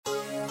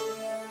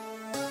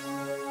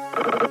Oh,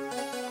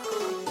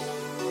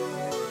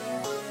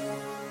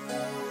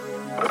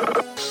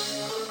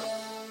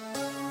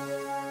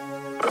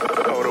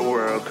 the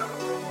world.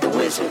 The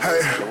Wizz.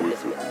 Hey.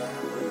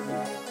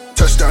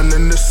 Touchdown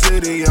in the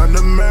city, I'm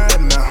the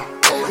man now.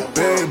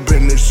 Big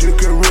business, you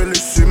can really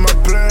see my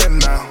plan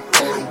now.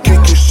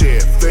 Kick your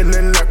shit,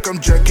 feeling like I'm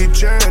Jackie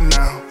Chan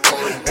now.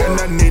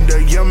 And I need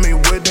a yummy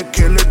with a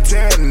killer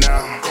 10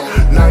 now.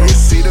 Now you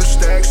see the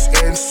stacks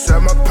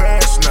inside my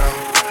pants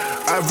now.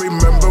 I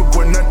remember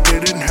when I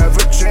didn't have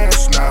a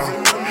chance now.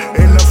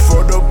 In a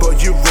photo,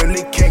 but you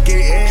really can't get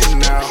in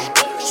now.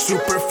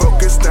 Super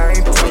focused, I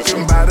ain't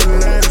talking about a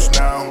lens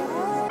now.